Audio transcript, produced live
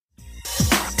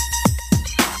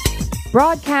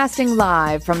Broadcasting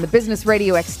live from the Business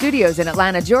Radio X studios in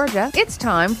Atlanta, Georgia, it's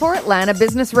time for Atlanta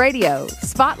Business Radio,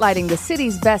 spotlighting the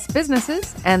city's best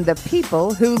businesses and the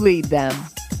people who lead them.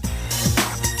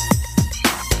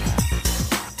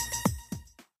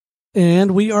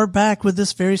 And we are back with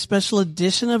this very special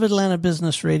edition of Atlanta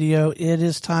Business Radio. It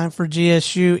is time for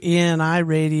GSU ENI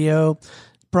Radio,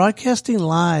 broadcasting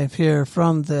live here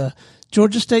from the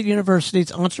Georgia State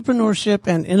University's Entrepreneurship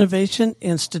and Innovation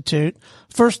Institute.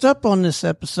 First up on this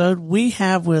episode, we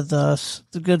have with us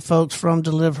the good folks from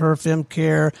Deliver Her Fem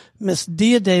Care, Miss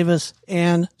Dia Davis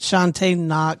and Shantae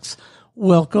Knox.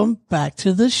 Welcome back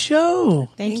to the show.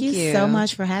 Thank you so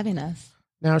much for having us.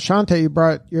 Now, Shantae, you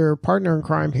brought your partner in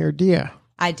crime here, Dia.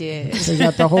 I did. So you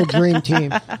got the whole dream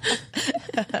team.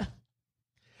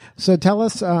 So tell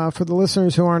us, for the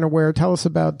listeners who aren't aware, tell us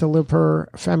about Deliver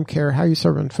Her Fem Care. How are you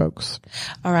serving folks?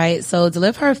 All right. So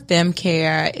Deliver Her Fem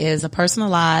Care is a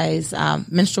personalized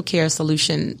menstrual care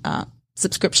solution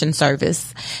subscription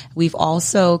service. We've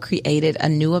also created a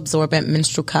new absorbent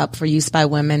menstrual cup for use by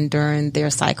women during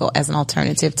their cycle as an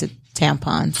alternative to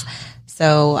tampons.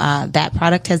 So that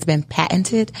product has been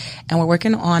patented, and we're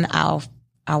working on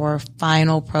our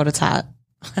final prototype.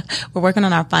 We're working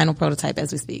on our final prototype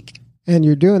as we speak. And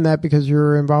you're doing that because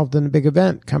you're involved in a big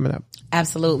event coming up.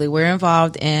 Absolutely. We're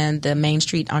involved in the Main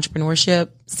Street Entrepreneurship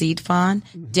Seed Fund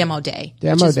Demo Day,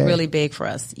 which is really big for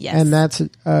us. Yes. And that's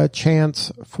a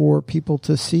chance for people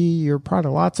to see your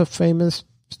product. Lots of famous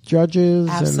judges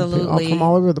and from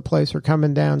all over the place are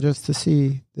coming down just to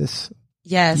see this.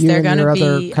 Yes, they're going to be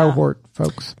other cohort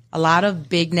folks. A lot of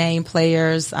big name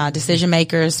players, decision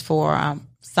makers for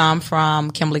some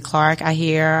from Kimberly-Clark, I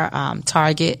hear,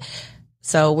 Target.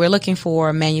 So we're looking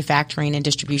for manufacturing and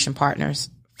distribution partners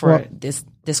for this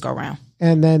go round.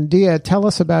 And then Dia, tell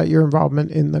us about your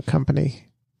involvement in the company.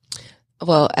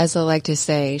 Well, as I like to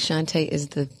say, Shantae is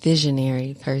the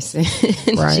visionary person.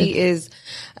 Right. She is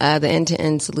the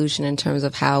end-to-end solution in terms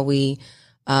of how we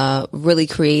really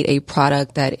create a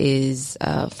product that is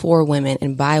for women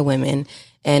and by women.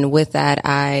 And with that,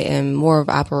 I am more of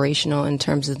operational in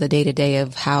terms of the day-to-day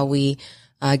of how we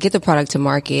get the product to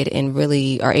market and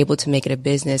really are able to make it a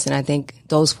business. And I think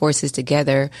those forces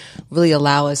together really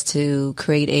allow us to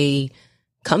create a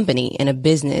company and a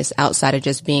business outside of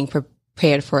just being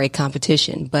prepared for a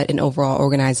competition, but an overall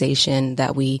organization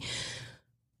that we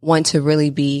want to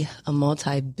really be a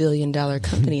multi-billion-dollar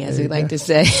company, as we like to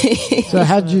say. So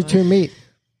how did you two meet?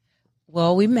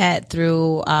 Well, we met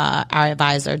through our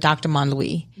advisor, Dr.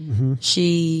 Monlouis. Mm-hmm.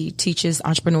 She teaches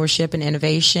entrepreneurship and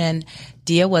innovation.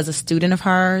 Dia was a student of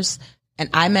hers, and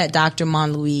I met Dr.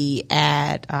 Monlouis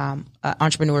at an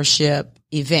entrepreneurship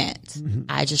event. Mm-hmm.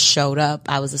 I just showed up.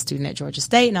 I was a student at Georgia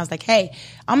State, and I was like, hey,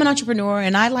 I'm an entrepreneur,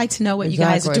 and I'd like to know what you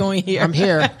guys are doing here. I'm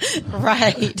here.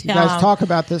 Right. You guys talk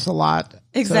about this a lot.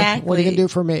 Exactly. So what are you going to do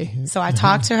for me? So I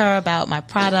talked to her about my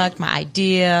product, my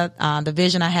idea, the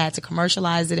vision I had to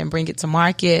commercialize it and bring it to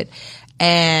market.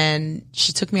 And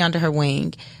she took me under her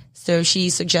wing. So she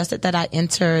suggested that I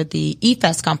enter the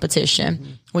eFest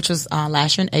competition, which was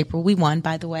last year in April. We won,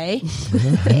 by the way.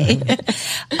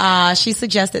 She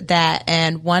suggested that.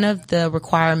 And one of the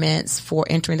requirements for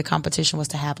entering the competition was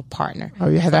to have a partner. Oh,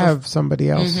 you had to have somebody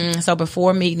else. Mm-hmm. So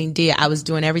before meeting Dia, I was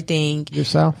doing everything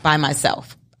yourself by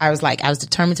myself. I was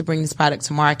determined to bring this product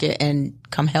to market, and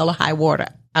come hell or high water,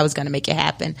 I was going to make it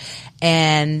happen.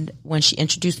 And when she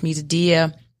introduced me to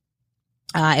Dia,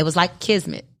 it was like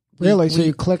kismet. Really? So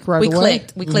you clicked right away?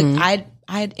 We clicked. Mm-hmm.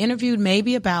 I had interviewed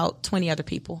maybe about 20 other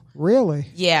people. Really?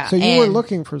 Yeah. So you were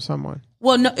looking for someone?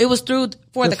 Well, no, it was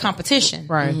for the competition.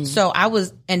 Right. Mm-hmm. So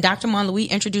and Dr. Monlouis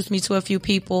introduced me to a few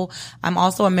people. I'm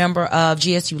also a member of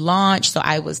GSU Launch, so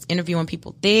I was interviewing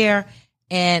people there.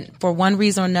 And for one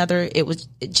reason or another, it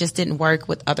just didn't work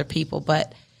with other people.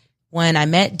 But when I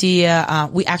met Dia,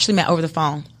 we actually met over the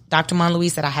phone. Dr.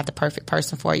 Monlouis said, I have the perfect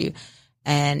person for you.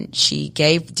 And she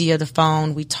gave Dia the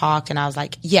phone. We talked, and I was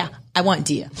like, yeah, I want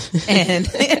Dia. And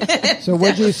so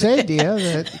what did you say, Dia,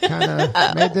 that kind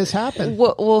of made this happen?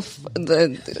 Well,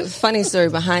 the funny story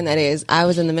behind that is I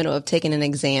was in the middle of taking an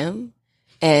exam.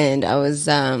 And I was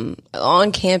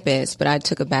on campus, but I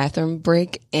took a bathroom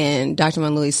break, and Dr.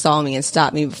 Monlouis saw me and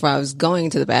stopped me before I was going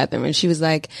to the bathroom. And she was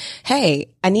like, hey,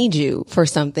 I need you for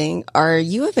something. Are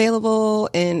you available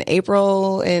in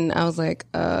April? And I was like,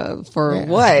 for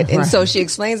what? And so she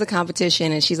explains the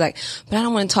competition, and she's like, but I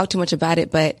don't want to talk too much about it,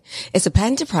 but it's a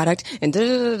patented product, and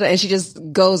and she just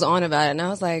goes on about it. And I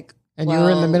was like, and you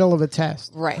were in the middle of a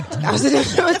test. Right. I was in the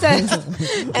middle of a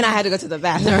test, and I had to go to the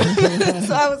bathroom.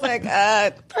 So I was like,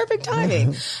 perfect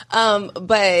timing.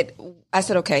 But I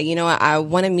said, okay, I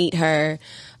want to meet her.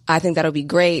 I think that'll be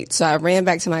great. So I ran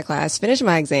back to my class, finished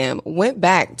my exam, went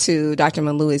back to Dr.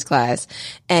 Manloui's class,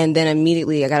 and then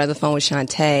immediately I got on the phone with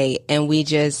Shantae, and we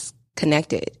just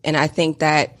connected. And I think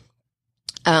that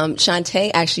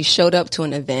Shantae actually showed up to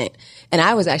an event, and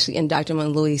I was actually in Dr.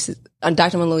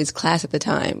 Manloui's class at the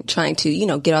time, trying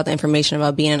to, get all the information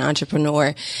about being an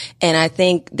entrepreneur. And I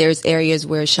think there's areas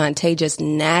where Shantae just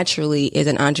naturally is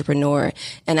an entrepreneur,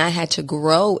 and I had to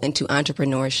grow into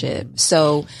entrepreneurship.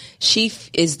 So she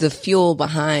is the fuel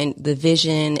behind the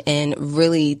vision and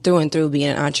really through and through being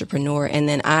an entrepreneur. And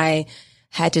then I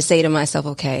had to say to myself,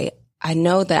 okay, I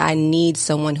know that I need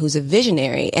someone who's a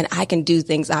visionary and I can do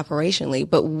things operationally,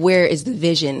 but where is the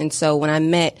vision? And so when I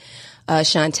met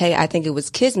Shantae, I think it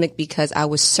was kismet because I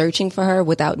was searching for her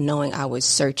without knowing I was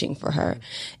searching for her.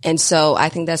 And so I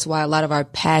think that's why a lot of our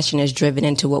passion is driven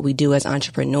into what we do as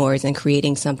entrepreneurs and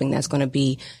creating something that's going to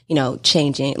be,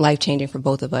 life-changing for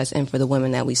both of us and for the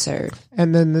women that we serve.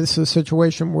 And then this is a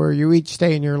situation where you each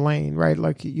stay in your lane, right?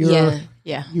 Like you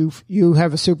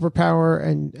have a superpower,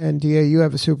 and Dia, you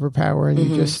have a superpower, and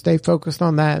you just stay focused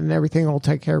on that, and everything will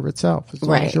take care of itself as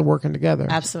long as you're working together.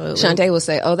 Absolutely. Shantae will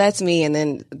say, "Oh, that's me," and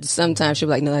then sometimes she'll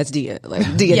be like, "No, that's Dia."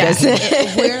 Like Dia does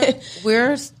it.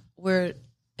 We're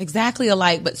exactly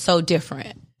alike, but so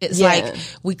different. It's like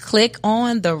we click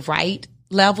on the right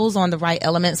levels, on the right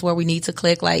elements where we need to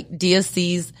click. Like Dia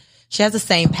she has the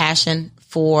same passion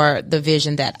for the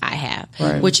vision that I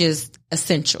have, which is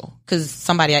essential. Because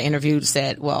somebody I interviewed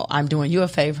said, well, I'm doing you a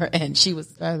favor, and she was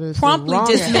promptly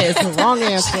dismissed. The wrong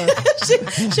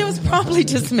answer. she was promptly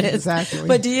dismissed. Exactly.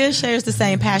 But Dia shares the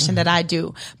same passion that I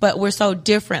do, but we're so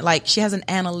different. Like, she has an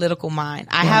analytical mind.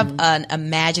 I have an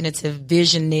imaginative,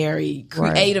 visionary,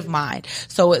 creative mind.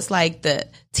 So it's like the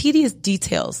tedious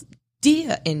details.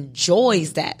 Dia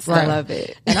enjoys that stuff. I love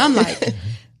it. And I'm like,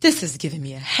 this is giving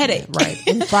me a headache. Right.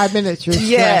 In 5 minutes, you're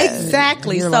stressed. Yeah,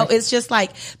 exactly. So it's just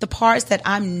like the parts that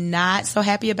I'm not so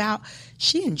happy about,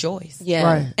 she enjoys. Yeah.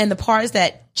 Right. And the parts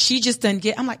that she just doesn't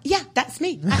get, I'm like, yeah, that's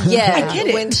me. I get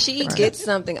it. When she gets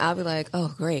something, I'll be like,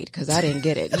 oh, great, because I didn't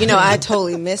get it. I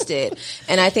totally missed it.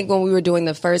 And I think when we were doing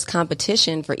the first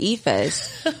competition for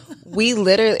eFest,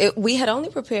 we had only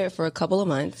prepared for a couple of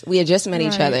months. We had just met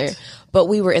each other, but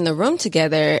we were in the room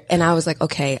together, and I was like,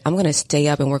 okay, I'm going to stay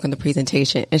up and work on the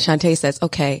presentation. And Shantae says,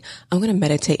 okay, I'm going to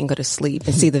meditate and go to sleep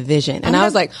and see the vision. And I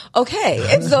was like,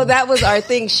 okay. And so that was our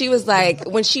thing. She was like,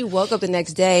 when she woke up the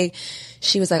next day,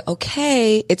 she was like,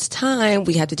 okay, it's time.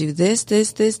 We have to do this,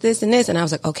 this, this, this, and this. And I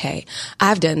was like, okay,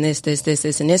 I've done this, this, this,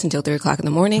 this, and this until 3:00 in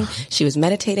the morning. She was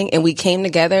meditating, and we came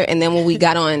together. And then when we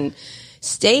got on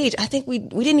stage, I think we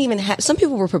didn't even have, some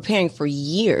people were preparing for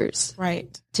years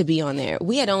to be on there.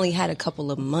 We had only had a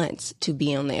couple of months to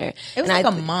be on there. It was like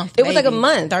a month. It was like a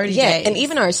month. 30 days. And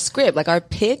even our script, like our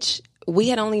pitch, we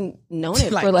had only known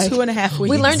it like for like 2.5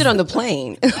 weeks. We learned it on the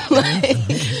plane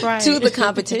to the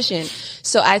competition.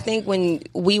 So I think when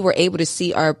we were able to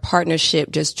see our partnership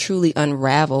just truly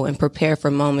unravel and prepare for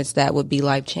moments that would be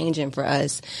life changing for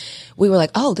us, we were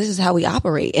like, oh, this is how we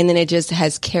operate. And then it just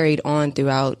has carried on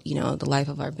throughout, the life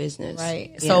of our business. Right.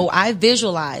 Yeah. So I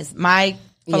visualize I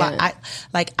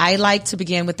like to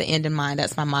begin with the end in mind.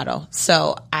 That's my motto.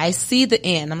 So I see the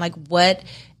end. I'm like, what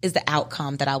is the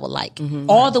outcome that I would like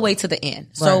all the way to the end.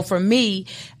 So for me,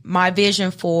 my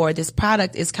vision for this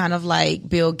product is kind of like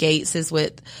Bill Gates is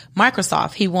with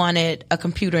Microsoft. He wanted a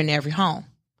computer in every home.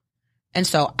 And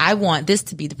so I want this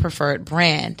to be the preferred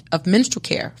brand of menstrual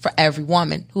care for every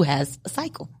woman who has a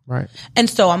cycle. Right. And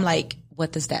so I'm like,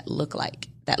 what does that look like?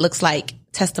 That looks like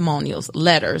testimonials,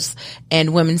 letters,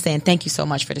 and women saying, thank you so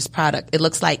much for this product. It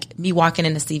looks like me walking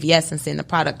into CVS and seeing the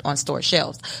product on store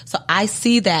shelves. So I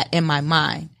see that in my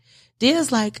mind.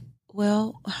 Dia's like,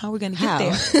 well, how are we going to get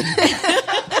there?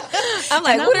 I'm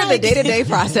like, what are the day-to-day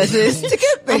processes to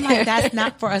get there? I'm like, that's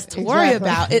not for us to worry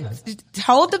about.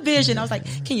 Hold the vision. I was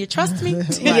like, can you trust me?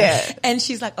 Yeah. And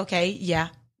she's like, okay, yeah.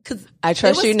 Cause I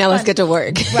trust you. Now let's get to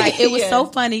work. Right. It was so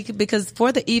funny because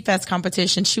for the eFest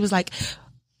competition, she was like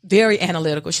very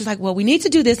analytical. She's like, well, we need to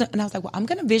do this. And I was like, well, I'm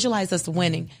going to visualize us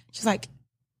winning. She's like,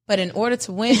 but in order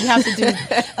to win, you have to do,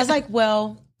 I was like,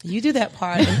 well, you do that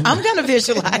part. And I'm going to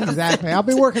visualize. Exactly. I'll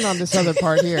be working on this other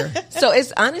part here. So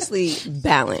it's honestly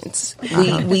balance.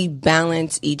 We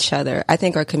balance each other. I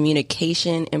think our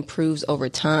communication improves over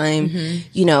time.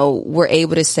 We're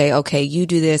able to say, okay, you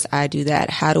do this, I do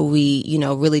that. How do we,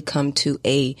 really come to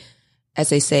a, as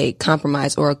they say,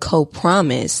 compromise or a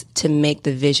co-promise to make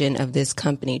the vision of this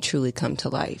company truly come to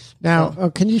life? Now,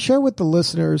 can you share with the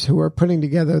listeners who are putting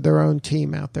together their own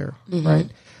team out there, right?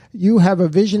 you have a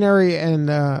visionary and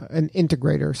an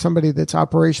integrator, somebody that's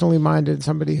operationally minded,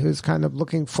 somebody who's kind of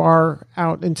looking far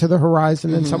out into the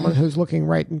horizon, and someone who's looking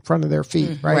right in front of their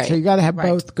feet, right? So you got to have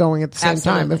both going at the same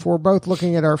time. If we're both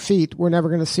looking at our feet, we're never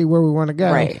going to see where we want to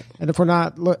go. Right. And if we're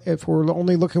not, if we're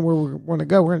only looking where we want to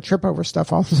go, we're going to trip over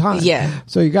stuff all the time. Yeah.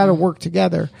 So you got to work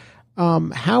together.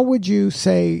 How would you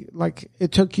say, like,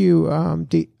 it took you,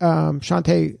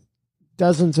 Shante,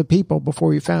 dozens of people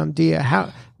before you found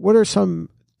Dia? What are some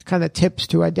kind of tips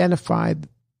to identify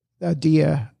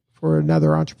Dia for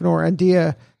another entrepreneur? And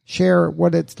Dia, share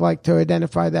what it's like to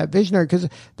identify that visionary, because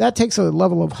that takes a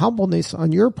level of humbleness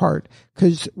on your part.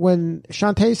 Because when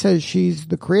Shante says she's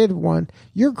the creative one,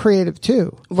 you're creative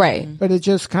too. Right. But it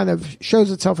just kind of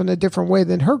shows itself in a different way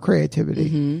than her creativity.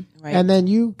 Mm-hmm. Right. And then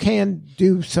you can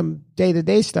do some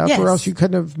day-to-day stuff, or else you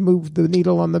couldn't have moved the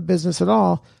needle on the business at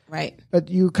all. Right. But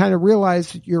you kind of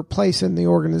realize your place in the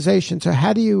organization. So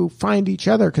how do you find each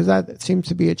other? Because that seems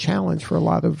to be a challenge for a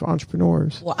lot of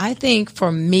entrepreneurs. Well, I think for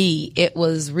me, it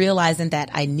was realizing that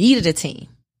I needed a team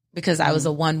because I was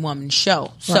a one-woman show.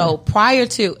 Right. So prior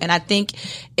to, and I think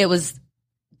it was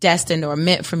destined or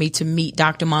meant for me to meet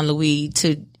Dr. Monlouis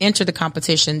to enter the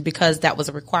competition because that was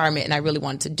a requirement and I really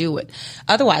wanted to do it.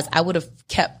 Otherwise, I would have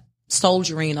kept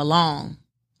soldiering along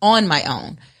on my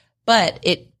own. But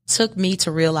it took me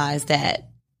to realize that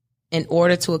in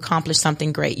order to accomplish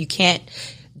something great, you can't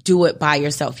do it by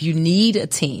yourself. You need a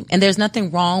team. And there's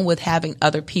nothing wrong with having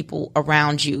other people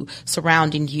around you,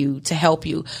 surrounding you to help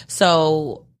you.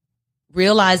 So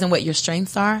realizing what your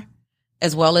strengths are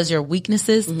as well as your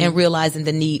weaknesses and realizing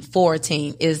the need for a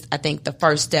team is, I think, the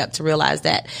first step to realize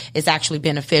that it's actually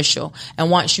beneficial.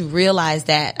 And once you realize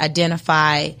that,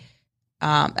 identify,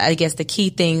 I guess, the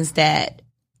key things that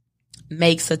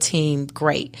makes a team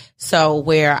great. So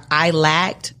where I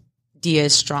lacked, Dia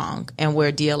is strong, and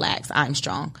where Dia lacks, I'm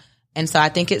strong. And so I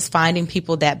think it's finding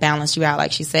people that balance you out,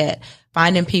 like she said,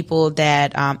 finding people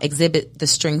that exhibit the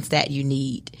strengths that you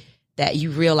need, that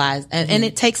you realize. And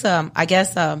it takes, I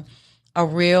guess, a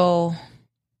real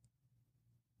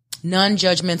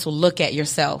non-judgmental look at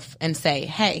yourself and say,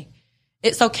 hey,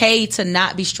 it's okay to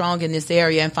not be strong in this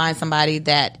area, and find somebody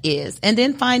that is. And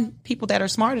then find people that are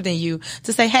smarter than you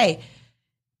to say, hey,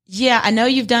 yeah, I know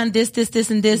you've done this,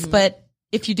 and this, but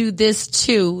if you do this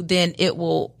too, then it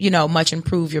will, much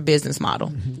improve your business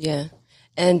model. Yeah.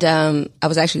 And I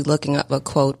was actually looking up a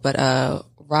quote, but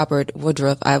Robert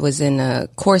Woodruff, I was in a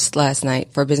course last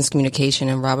night for business communication,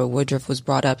 and Robert Woodruff was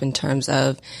brought up in terms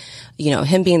of,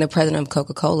 him being the president of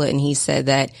Coca-Cola, and he said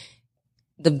that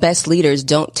the best leaders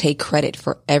don't take credit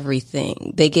for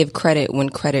everything. They give credit when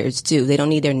credit is due. They don't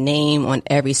need their name on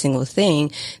every single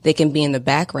thing. They can be in the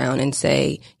background and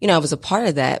say, I was a part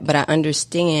of that, but I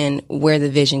understand where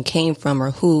the vision came from, or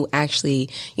who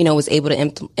actually, was able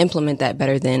to implement that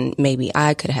better than maybe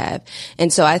I could have.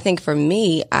 And so I think for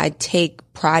me, I take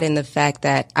pride in the fact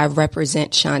that I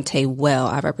represent Shante well.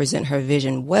 I represent her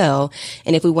vision well.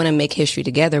 And if we want to make history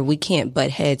together, we can't butt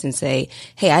heads and say,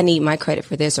 hey, I need my credit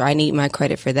for this, or I need my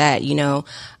credit for that.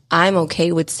 I'm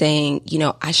okay with saying,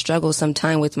 I struggle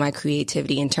sometime with my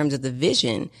creativity in terms of the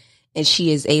vision. And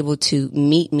she is able to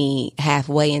meet me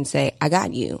halfway and say, I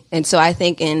got you. And so I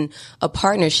think in a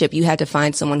partnership, you have to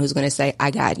find someone who's going to say, I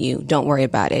got you. Don't worry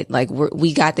about it. Like,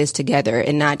 we got this together,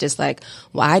 and not just like,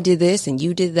 well, I did this and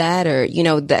you did that, or,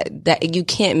 that you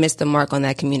can't miss the mark on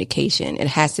that communication. It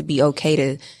has to be okay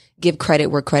to give credit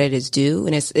where credit is due.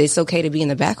 And it's okay to be in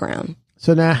the background.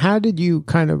 So now how did you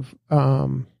kind of,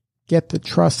 get the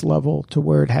trust level to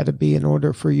where it had to be in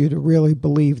order for you to really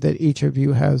believe that each of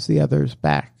you has the other's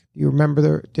back? You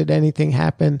remember, did anything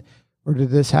happen, or did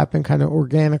this happen kind of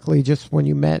organically just when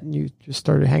you met and you just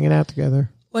started hanging out together?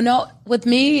 Well, no, with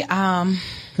me,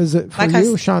 because for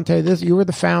you, Shante, you were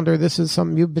the founder. This is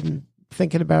something you've been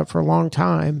thinking about for a long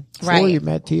time before you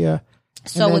met Dia.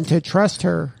 So and then to trust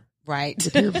her,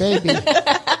 with your baby,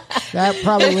 that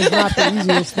probably was not the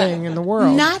easiest thing in the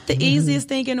world. Not the easiest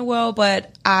thing in the world,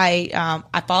 but I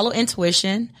follow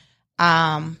intuition,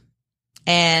 and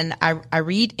I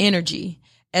read energy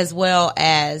as well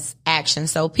as action.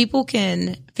 So people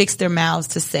can fix their mouths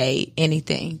to say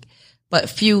anything, but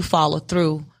few follow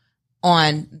through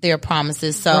on their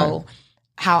promises. So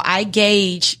how I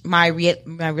gauge my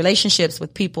relationships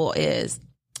with people is,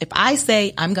 if I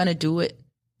say I'm going to do it,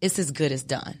 it's as good as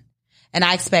done. And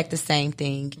I expect the same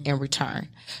thing in return.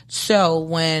 So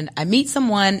when I meet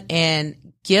someone and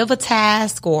give a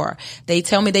task, or they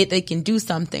tell me they can do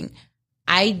something,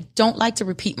 I don't like to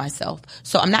repeat myself.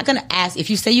 So I'm not going to ask, if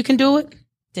you say you can do it,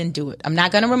 then do it. I'm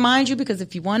not going to remind you, because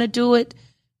if you want to do it,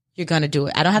 you're going to do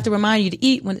it. I don't have to remind you to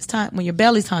eat when it's time, when your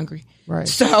belly's hungry. Right.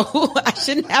 So I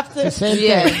shouldn't have to.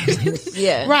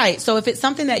 Yeah. Right. So if it's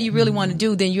something that you really want to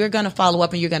do, then you're going to follow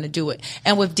up and you're going to do it.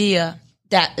 And with Dia,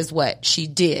 that is what she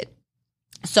did.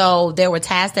 So there were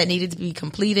tasks that needed to be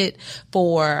completed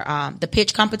for the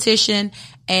pitch competition.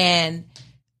 And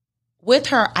with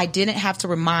her, I didn't have to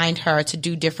remind her to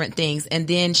do different things. And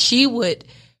then she would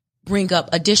bring up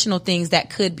additional things that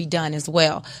could be done as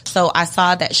well. So I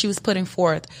saw that she was putting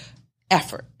forth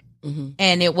effort. Mm-hmm.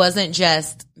 And it wasn't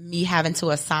just me having to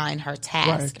assign her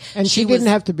task. Right. And she didn't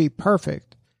have to be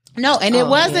perfect. No, and it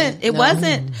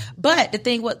wasn't, but the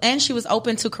thing was, and she was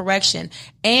open to correction,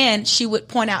 and she would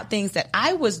point out things that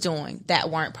I was doing that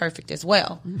weren't perfect as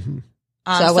well. Mm-hmm. So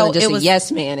I wasn't just a yes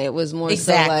man. It was more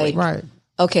exactly. so like,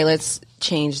 okay, let's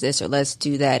change this or let's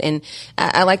do that. And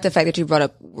I like the fact that you brought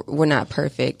up, we're not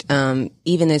perfect.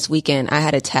 Even this weekend, I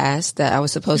had a task that I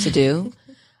was supposed to do.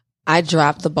 I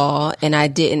dropped the ball and I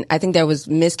didn't. I think there was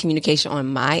miscommunication on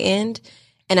my end.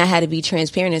 And I had to be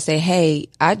transparent and say, hey,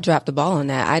 I dropped the ball on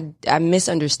that. I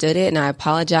misunderstood it and I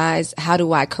apologize. How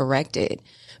do I correct it?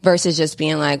 Versus just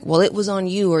being like, well, it was on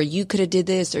you, or you could have did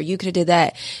this, or you could have did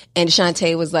that. And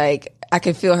Shantae was like, I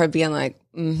could feel her being like,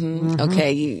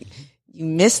 okay, you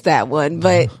missed that one.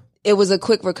 But it was a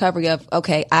quick recovery of,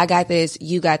 okay, I got this,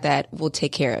 you got that, we'll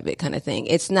take care of it kind of thing.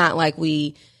 It's not like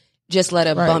we just let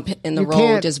a bump in the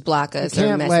road just block us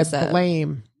or mess us up.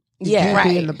 Blame. You can't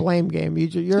be in the blame game.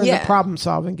 You're in the problem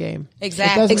solving game.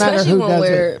 Exactly. It doesn't matter Especially who when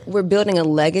does we're building a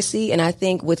legacy, and I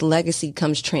think with legacy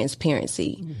comes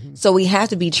transparency. Mm-hmm. So we have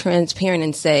to be transparent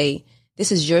and say,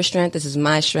 this is your strength, this is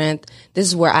my strength, this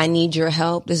is where I need your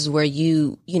help, this is where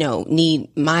you need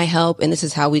my help, and this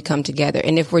is how we come together.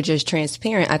 And if we're just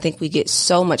transparent, I think we get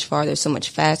so much farther, so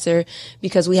much faster,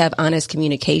 because we have honest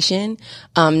communication,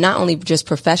 not only just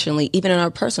professionally, even in our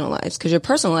personal lives, because your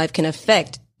personal life can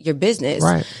affect your business.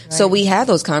 Right. So we have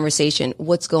those conversations.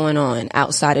 What's going on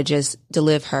outside of just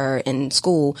deliver her in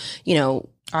school?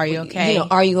 Are you okay?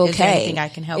 Are you okay? Is there anything I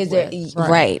can help with?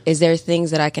 Right. Is there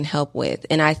things that I can help with?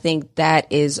 And I think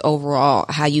that is overall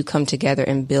how you come together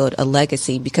and build a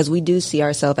legacy, because we do see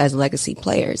ourselves as legacy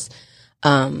players.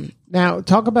 Now,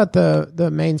 talk about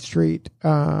the Main Street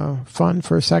Fund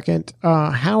for a second.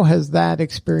 How has that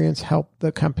experience helped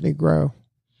the company grow?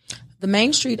 The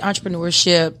Main Street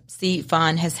Entrepreneurship Seed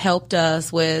Fund has helped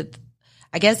us with,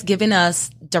 I guess, giving us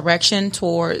direction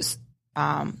towards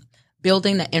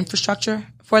building the infrastructure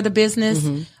for the business,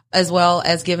 as well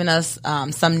as giving us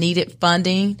some needed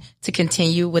funding to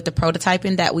continue with the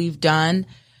prototyping that we've done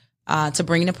to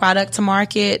bring the product to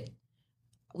market.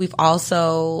 We've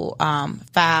also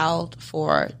filed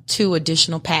for 2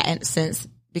 additional patents since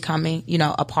becoming,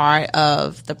 a part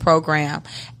of the program,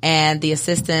 and the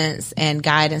assistance and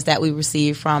guidance that we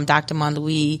received from Dr.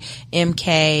 Mondewi,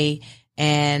 MK,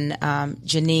 and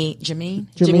Jameen,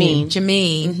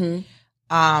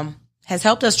 has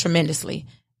helped us tremendously.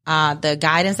 The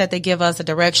guidance that they give us, the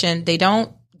direction, they don't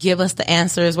give us the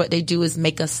answers. What they do is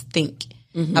make us think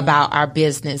about our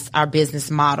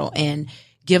business model, and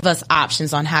give us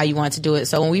options on how you want to do it.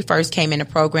 So when we first came in the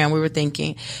program, we were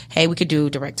thinking, hey, we could do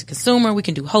direct to consumer, we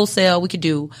can do wholesale, we could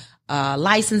do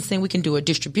licensing, we can do a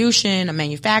distribution, a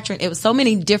manufacturing. It was so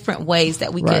many different ways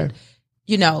that we could,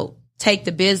 take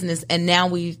the business. And now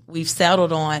we've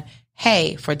settled on,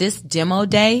 hey, for this demo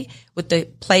day with the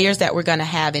players that we're going to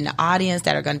have in the audience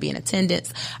that are going to be in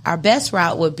attendance, our best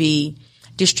route would be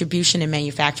distribution and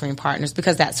manufacturing partners,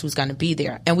 because that's who's going to be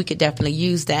there. And we could definitely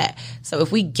use that. So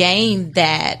if we gain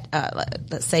that,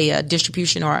 let's say a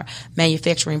distribution or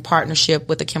manufacturing partnership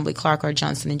with a Kimberly-Clark or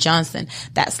Johnson & Johnson,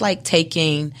 that's like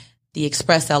taking the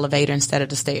express elevator instead of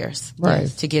the stairs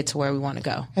to get to where we want to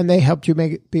go. And they helped you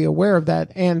be aware of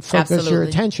that and focus your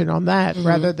attention on that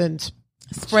rather than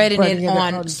spreading it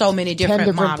on so many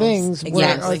different models. Things.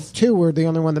 Exactly. Where 2 were the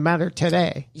only one that mattered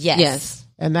today. Yes.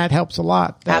 And that helps a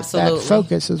lot. Absolutely. That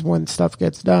focus is when stuff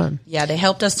gets done. Yeah, they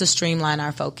helped us to streamline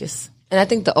our focus. And I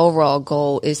think the overall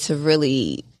goal is to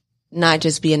really not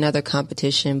just be another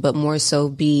competition, but more so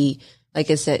be, like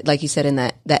you said, in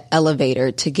that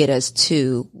elevator to get us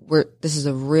to where this is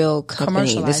a real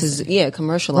company. This is,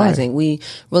 commercializing. Right. We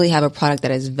really have a product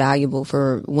that is valuable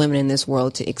for women in this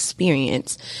world to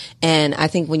experience. And I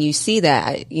think when you see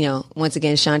that, once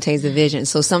again, Shantae's the vision.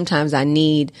 So sometimes I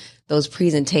need those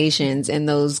presentations and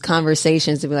those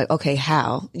conversations to be like, okay,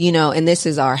 how, and this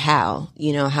is our how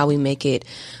we make it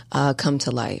come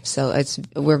to life. So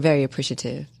we're very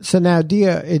appreciative. So now,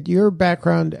 Dia, at your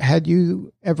background, had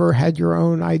you ever had your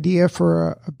own idea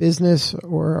for a business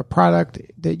or a product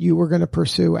that you were going to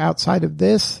pursue outside of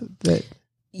this?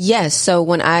 Yes. So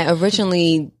when I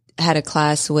originally had a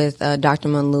class with Dr.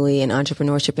 Monlouis in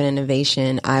entrepreneurship and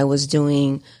innovation, I was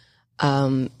doing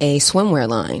a swimwear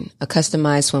line, a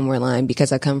customized swimwear line,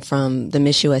 because I come from the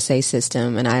Miss USA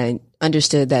system, and I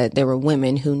understood that there were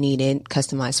women who needed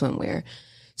customized swimwear.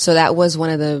 So that was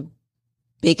one of the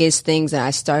biggest things that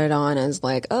I started on. I was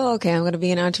like, oh, okay, I'm going to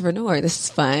be an entrepreneur. This is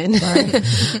fun.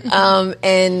 Right.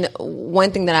 And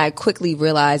one thing that I quickly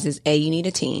realized is A, you need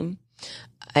a team.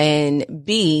 And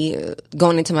B,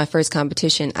 going into my first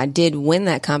competition, I did win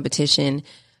that competition,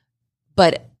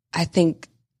 but I think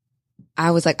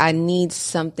I was like, I need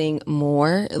something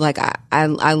more. Like, I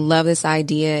love this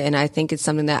idea, and I think it's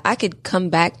something that I could come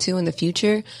back to in the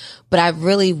future, but I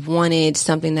really wanted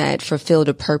something that fulfilled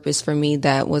a purpose for me,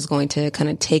 that was going to kind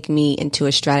of take me into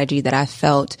a strategy that I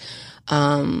felt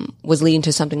was leading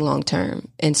to something long term.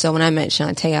 And so when I met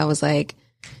Shantae, I was like,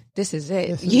 this is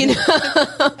it.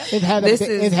 It had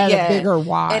a bigger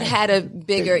why. It had a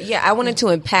bigger, I wanted to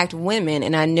impact women.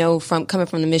 And I know from coming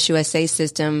from the Miss USA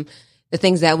system, the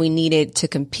things that we needed to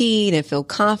compete and feel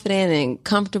confident and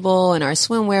comfortable in our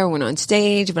swimwear when on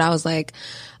stage. But I was like,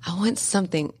 I want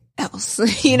something else,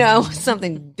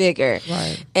 something bigger.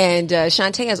 Right. And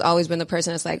Shantae has always been the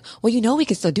person that's like, well, we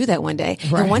can still do that one day.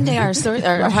 Right. And one day our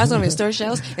house will be store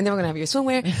shelves, and then we're going to have your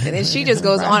swimwear. And then she just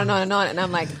goes on and on and on. And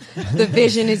I'm like, the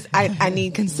vision is, I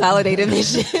need consolidated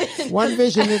vision. One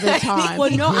vision at a time. Well,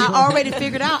 no, I already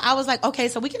figured out. I was like, okay,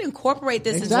 so we can incorporate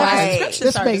this into our subscription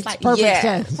this service. Makes perfect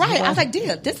sense. Right. I was like,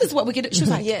 dear, this is what we can do. She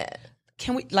was like,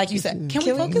 can we, like you said, can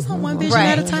we focus on one vision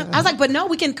at a time? I was like, but no,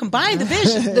 we can combine the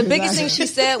vision. The biggest thing she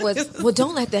said was, well,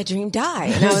 don't let that dream die.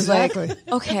 And I was like,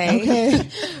 okay.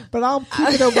 But I'll keep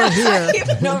it over here. Keep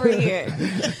it over here.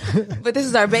 But this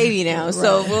is our baby now.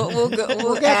 So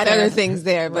we'll add other things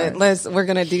there, but we're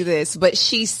going to do this. But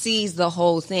she sees the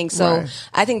whole thing. So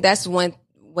I think that's one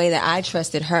way that I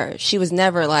trusted her. She was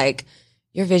never like,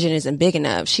 your vision isn't big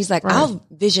enough. She's like, I'll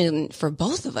vision for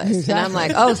both of us. Exactly. And I'm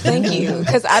like, oh, thank you.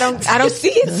 Because I don't see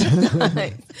it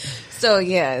sometimes. So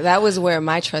that was where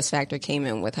my trust factor came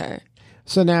in with her.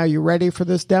 So now you ready for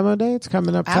this demo day? It's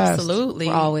coming up fast. Absolutely.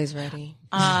 We're always ready.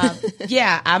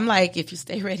 I'm like, if you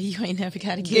stay ready, you ain't never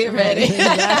got to get ready.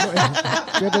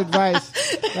 Exactly. Good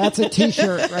advice. That's a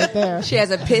t-shirt right there. She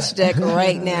has a pitch deck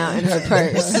right now in her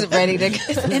purse, ready to go.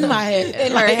 It's in my head.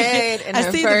 In her head, in her purse.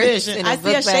 I see the vision. I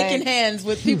see her shaking hands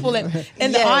with people in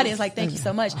the audience, like, thank you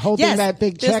so much. Holding that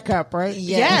big check up, right?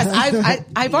 Yes,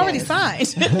 I've already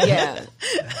signed. Yeah.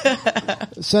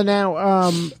 So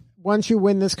now, once you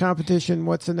win this competition,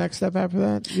 what's the next step after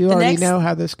that? You already know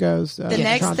how this goes. The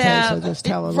next Shantae, step, so just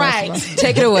tell us. Right.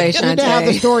 Take it away, Shantae. You know how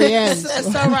the story ends.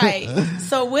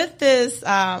 So with this,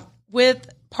 with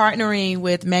partnering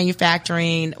with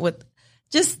manufacturing,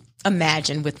 just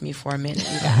imagine with me for a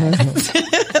minute, you guys.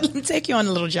 Let me take you on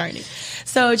a little journey.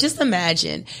 So just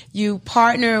imagine you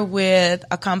partner with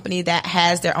a company that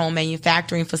has their own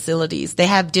manufacturing facilities. They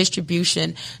have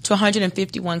distribution to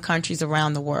 151 countries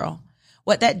around the world.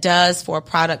 What that does for a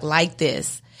product like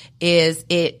this is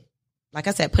it, like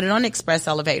I said, put it on an express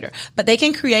elevator, but they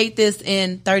can create this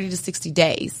in 30 to 60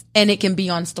 days, and it can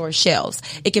be on store shelves.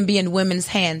 It can be in women's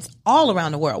hands all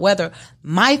around the world, whether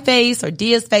my face or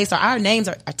Dia's face or our names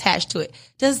are attached to it.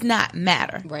 Does not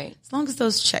matter. Right. As long as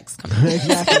those checks come in.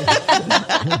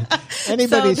 Exactly.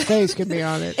 Anybody's face can be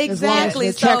on it. Exactly. As long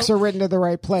as the checks are written to the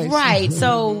right place. Right.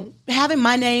 So having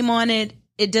my name on it,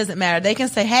 it doesn't matter. They can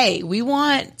say, hey, we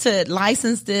want to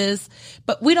license this,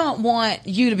 but we don't want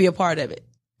you to be a part of it.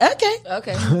 Okay.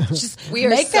 Just we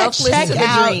are selfless to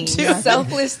the dream.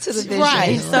 Selfless to the vision.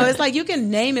 Right. So it's like you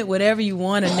can name it whatever you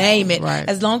want to name it,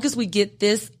 as long as we get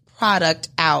this product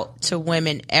out to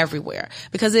women everywhere,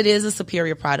 because it is a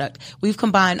superior product. We've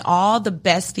combined all the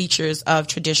best features of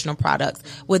traditional products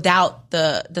without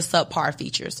the subpar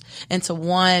features into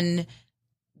one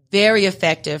very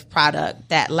effective product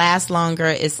that lasts longer,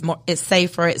 it's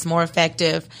safer, it's more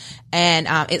effective, and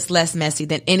it's less messy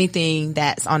than anything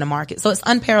that's on the market. So it's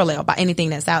unparalleled by anything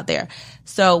that's out there.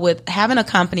 So with having a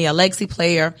company, a legacy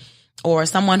player, or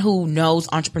someone who knows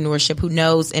entrepreneurship, who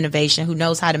knows innovation, who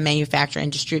knows how to manufacture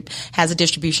and distribute, has a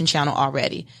distribution channel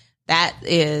already, that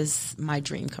is my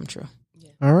dream come true.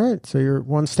 All right. So you're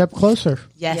one step closer.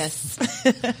 Yes.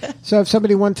 So if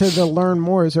somebody wanted to learn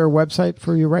more, is there a website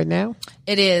for you right now?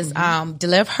 It is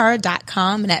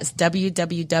delivher.com, and that's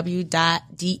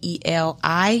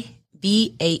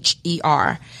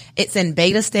www.delivher. It's in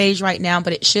beta stage right now,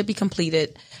 but it should be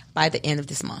completed by the end of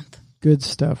this month. Good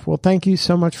stuff. Well, thank you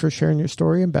so much for sharing your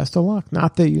story, and best of luck.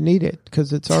 Not that you need it,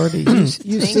 because it's already, you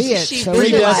see it. So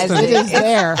it is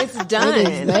there. It's done. It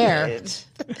is there.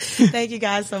 Thank you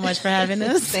guys so much for having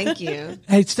us. Thank you.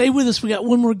 Hey, stay with us. We got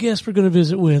one more guest we're going to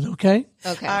visit with, okay?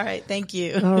 Okay. All right. Thank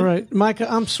you. All right.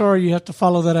 Micah, I'm sorry you have to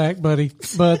follow that act, buddy,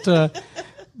 but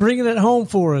bringing it home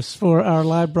for us for our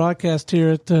live broadcast here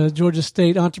at the Georgia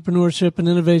State Entrepreneurship and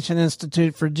Innovation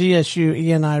Institute for GSU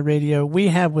ENI Radio. We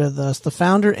have with us the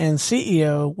founder and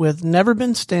CEO with Never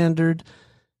Been Standard,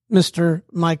 Mr.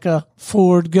 Micah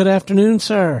Ford. Good afternoon,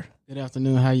 sir. Good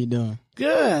afternoon. How you doing?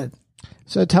 Good.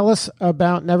 So tell us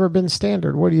about Never Been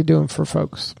Standard. What are you doing for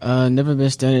folks? Never Been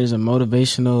Standard is a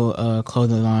motivational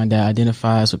clothing line that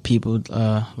identifies with people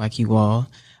like you all.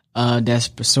 That's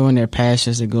pursuing their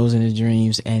passions, that goes in their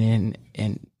dreams, and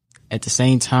at the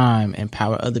same time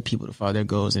empower other people to follow their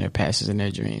goals and their passions and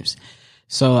their dreams.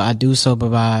 So I do so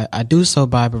by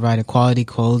providing quality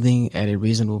clothing at a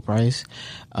reasonable price.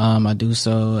 I do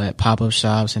so at pop-up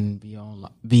shops and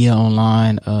via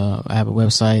online. I have a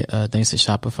website, thanks to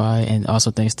Shopify, and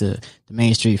also thanks to the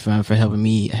Main Street Fund for helping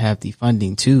me have the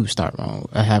funding to start my own.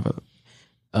 I have a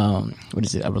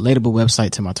relatable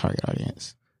website to my target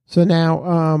audience. So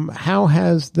now, how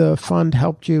has the fund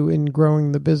helped you in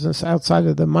growing the business outside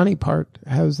of the money part?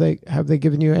 Have they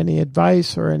given you any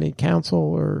advice or any counsel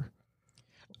or?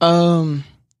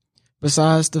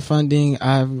 Besides the funding,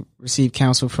 I've received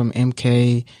counsel from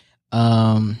MK,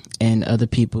 and other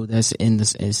people that's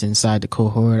is inside the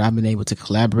cohort. I've been able to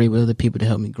collaborate with other people to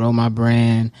help me grow my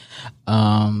brand.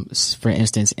 For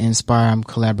instance, Inspire, I'm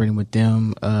collaborating with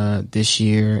them, this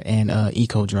year, and,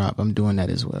 EcoDrop, I'm doing that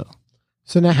as well.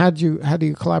 So now how do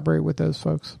you collaborate with those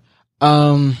folks?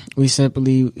 We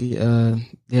simply,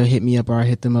 they'll hit me up or I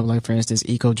hit them up. Like, for instance,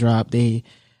 EcoDrop, they,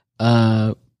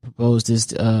 proposed this,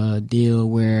 deal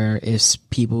where if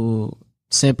people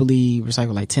simply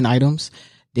recycle like 10 items,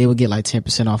 they will get like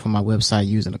 10% off on my website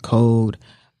using a code.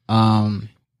 And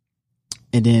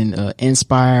then,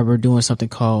 Inspire, we're doing something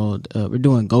called, we're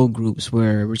doing goal groups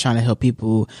where we're trying to help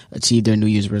people achieve their New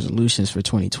Year's resolutions for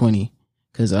 2020.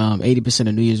 Cause, 80%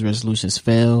 of New Year's resolutions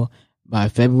fail by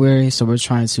February. So we're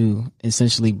trying to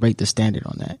essentially break the standard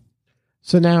on that.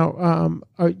 So now,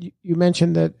 you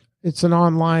mentioned that it's an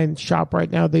online shop right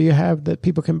now that you have that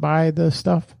people can buy the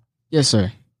stuff. Yes,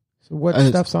 sir. So what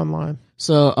stuff's online?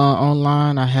 So,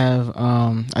 online I have,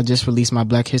 I just released my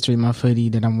Black History Month hoodie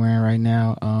that I'm wearing right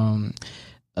now.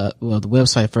 Well, the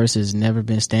website first is Never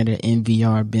Been Standard,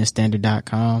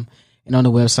 nvrbeenstandard.com. And on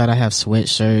the website, I have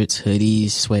sweatshirts, hoodies,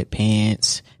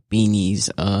 sweatpants,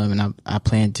 beanies, and I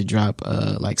plan to drop,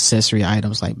 like accessory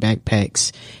items like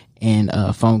backpacks and,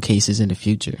 phone cases in the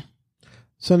future.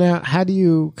 So now how do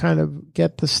you kind of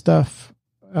get the stuff,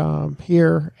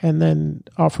 here and then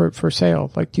offer it for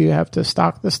sale? Like, do you have to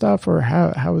stock the stuff or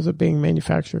how is it being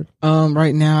manufactured?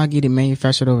 Right now I get it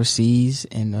manufactured overseas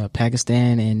in,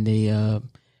 Pakistan, and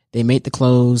they make the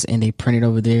clothes and they print it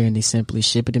over there and they simply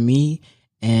ship it to me.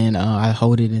 And I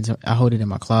hold it in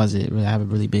my closet. I have a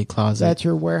really big closet. That's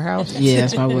your warehouse? Yeah,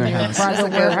 that's my warehouse.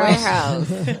 Private warehouse.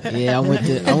 Yeah,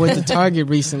 I went to Target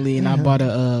recently and I bought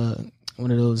one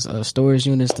of those storage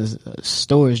units, the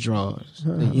storage drawers.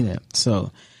 You know,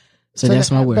 so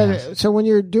that's my warehouse. So when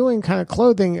you're doing kind of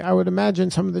clothing, I would imagine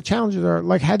some of the challenges are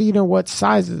like, how do you know what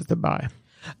sizes to buy?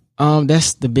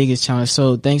 That's the biggest challenge.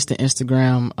 So thanks to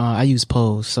Instagram, I use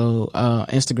polls. So,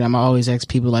 Instagram, I always ask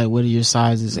people like, what are your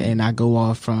sizes? And I go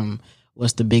off from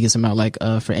what's the biggest amount. Like,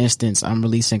 for instance, I'm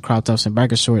releasing crop tops and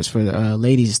biker shorts for,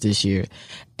 ladies this year.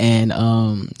 And,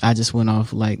 I just went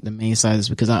off like the main sizes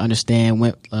because I understand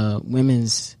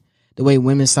the way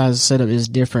women's size is set up is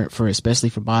different especially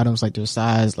for bottoms, like their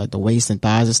size, like the waist and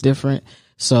thighs is different.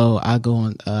 So I go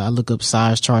on, I look up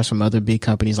size charts from other big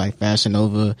companies like Fashion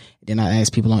Nova. Then I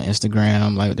ask people on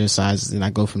Instagram, like their sizes, and I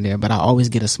go from there. But I always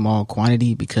get a small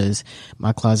quantity because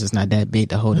my closet's not that big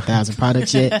to hold 1,000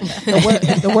 products yet.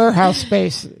 The warehouse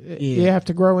space, you have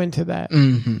to grow into that.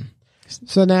 Mm-hmm.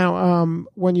 So now,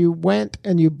 when you went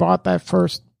and you bought that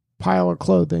first pile of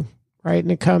clothing, right,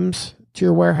 and it comes to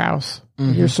your warehouse,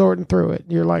 and you're sorting through it.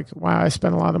 You're like, wow, I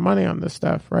spent a lot of money on this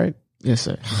stuff, right? Yes,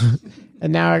 sir.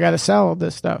 And now I got to sell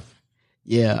this stuff.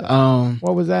 Yeah.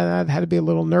 What was that? That had to be a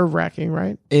little nerve wracking,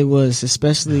 right? It was,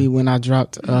 especially when I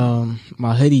dropped my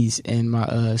hoodies and my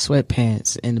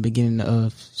sweatpants in the beginning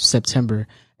of September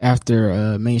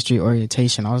after Main Street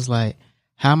orientation. I was like,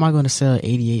 how am I going to sell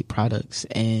 88 products?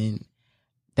 And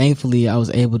thankfully, I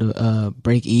was able to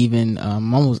break even.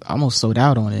 Almost sold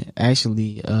out on it.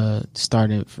 Actually,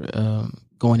 started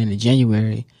going into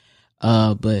January,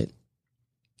 but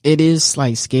It is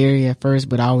like scary at first,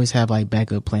 but I always have like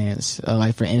backup plans.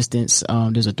 Like for instance,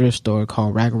 there's a thrift store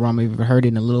called Rack-A-Rama. You've ever heard it,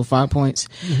 in the Little 5 Points?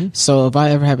 Mm-hmm. So if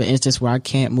I ever have an instance where I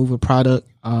can't move a product,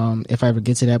 if I ever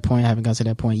get to that point, I haven't got to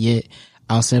that point yet,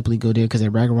 I'll simply go there, because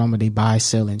at Rack-A-Rama they buy,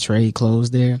 sell, and trade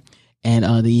clothes there.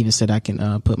 And they even said I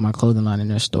can put my clothing line in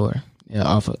their store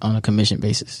on a commission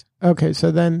basis. Okay,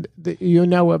 so then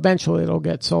eventually it'll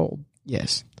get sold.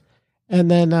 Yes.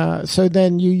 And then so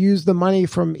then you use the money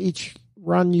from each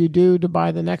run you do to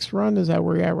buy the next run? Is that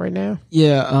where you're at right now?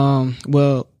 Yeah.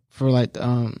 Well, for like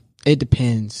it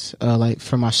depends. Like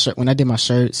for my shirt, when I did my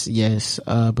shirts, yes.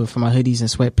 But for my hoodies and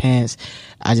sweatpants,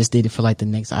 I just did it for like the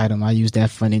next item. I used that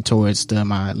funding towards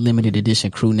my limited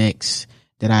edition crew necks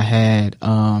that I had.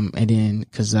 And then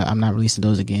because I'm not releasing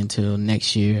those again until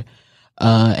next year.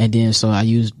 And then so I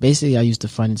used the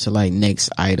funding to like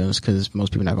next items, because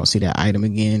most people are not going to see that item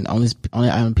again. Only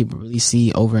item people really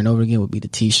see over and over again would be the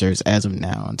t-shirts as of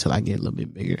now, until I get a little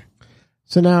bit bigger.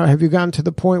 So now, have you gotten to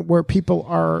the point where people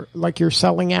are like, you're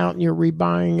selling out and you're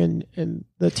rebuying and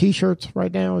the t-shirts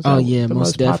right now? Is that the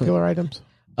most popular items?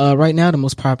 Right now, the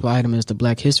most popular item is the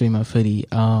Black History Month hoodie.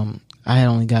 I had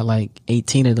only got like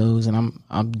 18 of those, and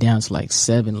I'm down to like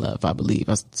 7 left, I believe.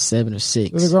 7 or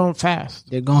 6. They're going fast.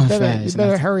 They're going fast. You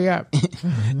better hurry up.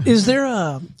 Is there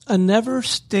a never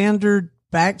standard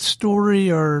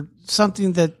backstory or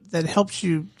something that helps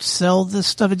you sell this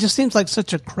stuff? It just seems like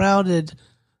such a crowded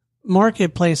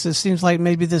marketplace. It seems like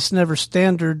maybe this never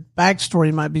standard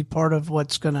backstory might be part of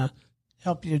what's going to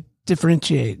help you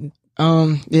differentiate.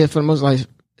 Yeah, for the most, like,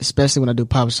 especially when I do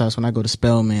pop shops, when I go to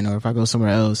Spelman or if I go somewhere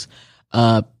else,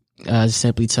 I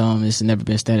simply tell them it's never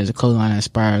been standard. It's a clothing line that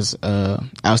inspires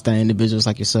outstanding individuals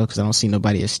like yourself, because I don't see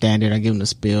nobody as standard. I give them the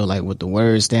spiel, like what the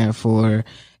words stand for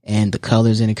and the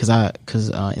colors in it, because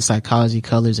in psychology,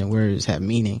 colors and words have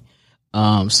meaning.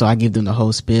 So I give them the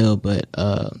whole spiel. But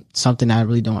something I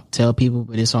really don't tell people,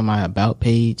 but it's on my about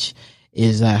page,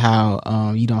 is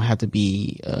how you don't have to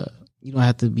go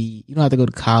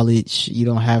to college. You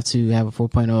don't have to have a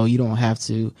 4.0. You don't have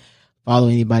to follow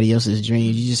anybody else's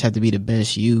dreams. You just have to be the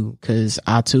best you. Cause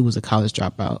I too was a college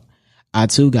dropout. I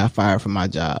too got fired from my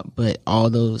job, but all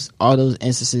those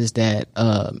instances that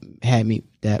brought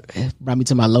me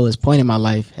to my lowest point in my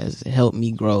life has helped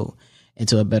me grow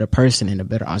into a better person and a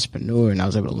better entrepreneur. And I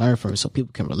was able to learn from it, so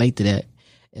people can relate to that,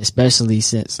 especially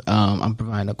since, I'm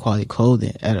providing a quality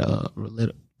clothing at a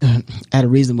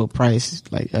reasonable price,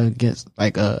 like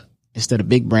instead of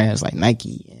big brands like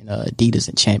Nike and Adidas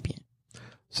and Champion.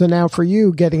 So now, for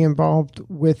you getting involved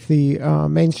with the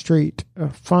Main Street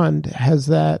Fund, has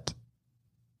that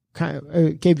kind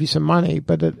of gave you some money?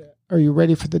 But are you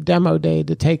ready for the demo day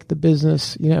to take the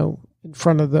business, in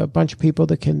front of the bunch of people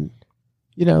that can,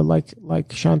 like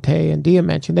Shantae and Dia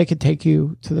mentioned, they could take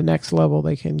you to the next level.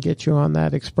 They can get you on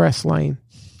that express lane.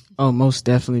 Oh, most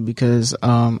definitely, because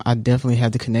I definitely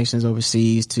have the connections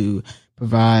overseas to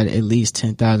provide at least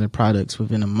 10,000 products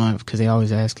within a month, because they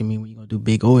always asking me when you gonna do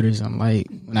big orders. I'm like,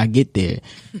 when I get there.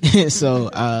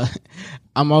 So I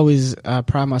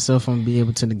pride myself on being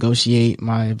able to negotiate.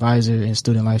 My advisor in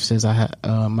Student Life says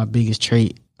my biggest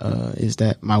trait is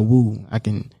that my woo. I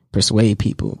can persuade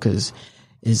people, because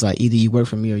it's like either you work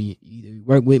for me or you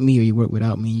work with me or you work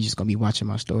without me. You're just gonna be watching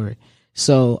my story.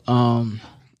 So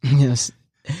yes.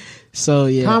 So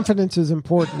yeah, confidence is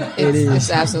important. It is. It's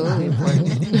absolutely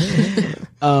important.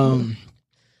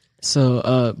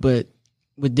 But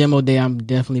with demo day, I'm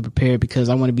definitely prepared, because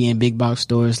I want to be in big box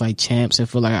stores like Champs and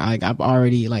feel like I've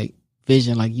already like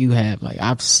vision like you have. Like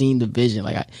I've seen the vision.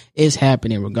 Like it's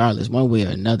happening regardless, one way or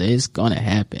another. It's gonna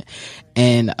happen.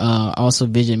 And also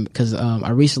vision, because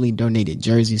I recently donated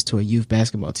jerseys to a youth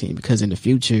basketball team, because in the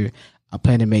future I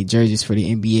plan to make jerseys for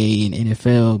the NBA and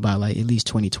NFL by like at least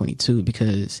 2022,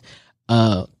 because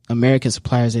American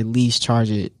suppliers at least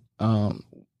charge it.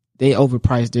 They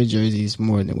overprice their jerseys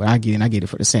more than what I get, and I get it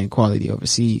for the same quality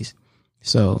overseas.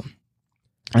 So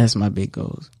that's my big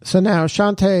goals. So now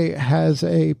Shantae has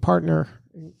a partner.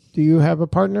 Do you have a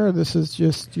partner? This is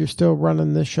just, you're still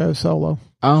running this show solo?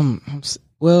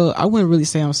 Well, I wouldn't really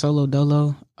say I'm solo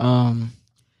dolo.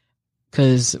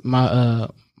 Cause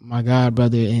my god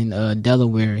brother in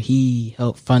Delaware, he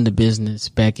helped fund the business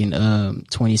back in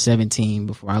 2017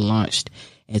 before I launched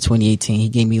in 2018. He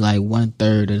gave me like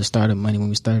 1/3 of the startup money when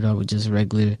we started off with just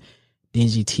regular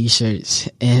dingy t-shirts.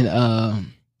 And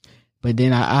but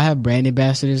then I have brand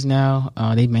ambassadors now.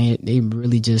 They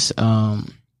really just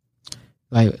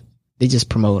they just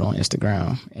promote on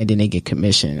Instagram, and then they get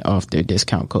commission off their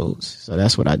discount codes. So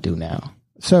that's what I do now.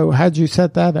 So how'd you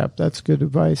set that up? That's good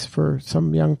advice for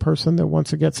some young person that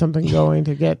wants to get something going,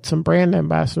 to get some brand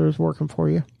ambassadors working for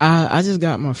you. I just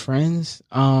got my friends.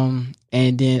 And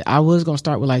then I was going to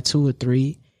start with like 2 or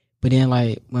 3. But then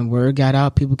like when word got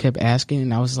out, people kept asking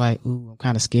and I was like, ooh, I'm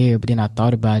kind of scared. But then I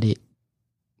thought about it.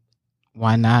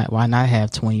 Why not? Why not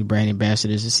have 20 brand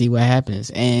ambassadors to see what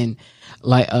happens? And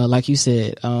like you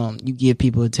said, you give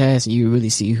people a task and you really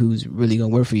see who's really going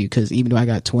to work for you. Cause even though I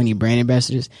got 20 brand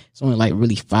ambassadors, it's only like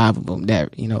really 5 of them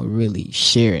that, really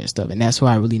share and stuff. And that's who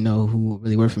I really know who will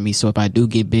really work for me. So if I do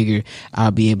get bigger,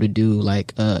 I'll be able to do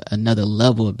like, another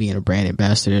level of being a brand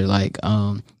ambassador. Like,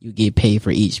 you get paid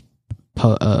for each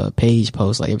page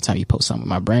post. Like every time you post something with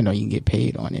my brand on, you can get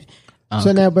paid on it.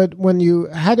 So now, but when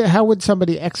how would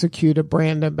somebody execute a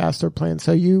brand ambassador plan?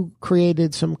 So you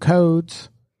created some codes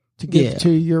to give to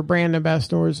your brand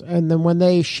ambassadors, and then when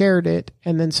they shared it,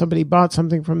 and then somebody bought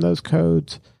something from those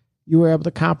codes, you were able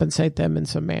to compensate them in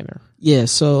some manner. Yeah.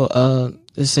 So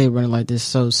let's say running like this.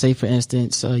 So say for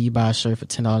instance, you buy a shirt for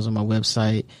 $10 on my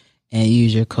website, and you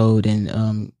use your code,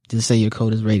 and just say your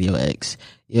code is Radio X.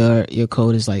 Your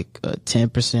code is like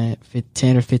 10%,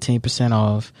 10 or 15%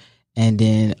 off. And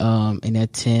then, in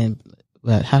that 10,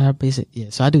 how do I base it? Yeah.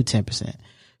 So I do 10%.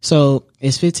 So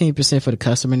it's 15% for the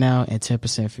customer now and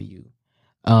 10% for you.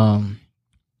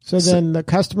 So then the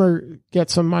customer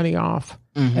gets some money off,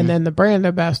 and then the brand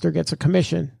ambassador gets a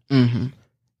commission.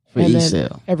 For each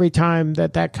sale. Every time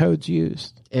that code's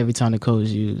used. Every time the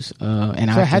code's used. So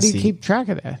how do you keep track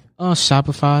of that?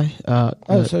 Shopify.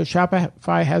 So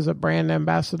Shopify has a brand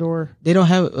ambassador. They don't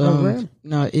have program?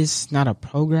 No, it's not a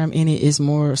program in it. It's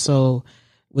more so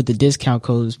with the discount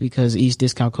codes, because each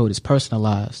discount code is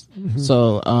personalized.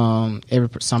 So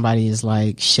somebody is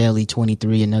like Shelly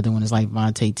 23, another one is like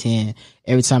Vontae 10.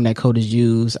 Every time that code is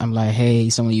used, I'm like, hey,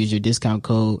 someone use your discount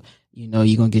code.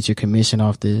 You're gonna get your commission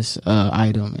off this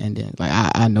item, and then like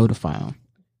I notify them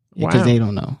because they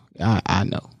don't know. I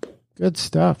know. Good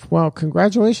stuff. Well,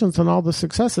 congratulations on all the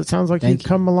success. It sounds like you've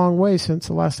come a long way since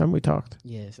the last time we talked.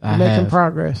 Yes, You're making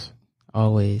progress.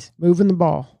 Always moving the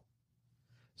ball.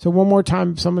 So one more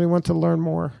time, if somebody wants to learn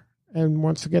more and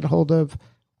wants to get a hold of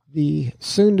the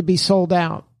soon to be sold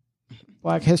out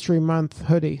Black History Month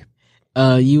hoodie,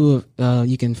 you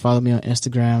can follow me on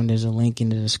Instagram. There's a link in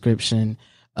the description.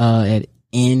 At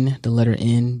the letter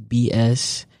N,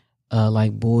 BS,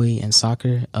 like boy and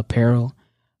soccer apparel.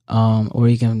 Or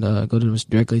you can go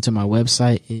directly to my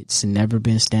website. It's Never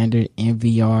Been Standard,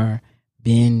 NVR,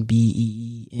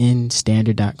 BEEN,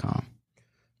 standard.com.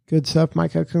 Good stuff,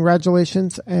 Micah.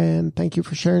 Congratulations, and thank you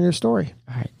for sharing your story.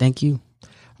 All right. Thank you.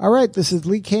 All right. This is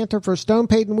Lee Cantor for Stone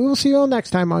Payton. We will see you all next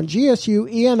time on GSU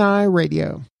ENI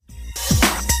Radio.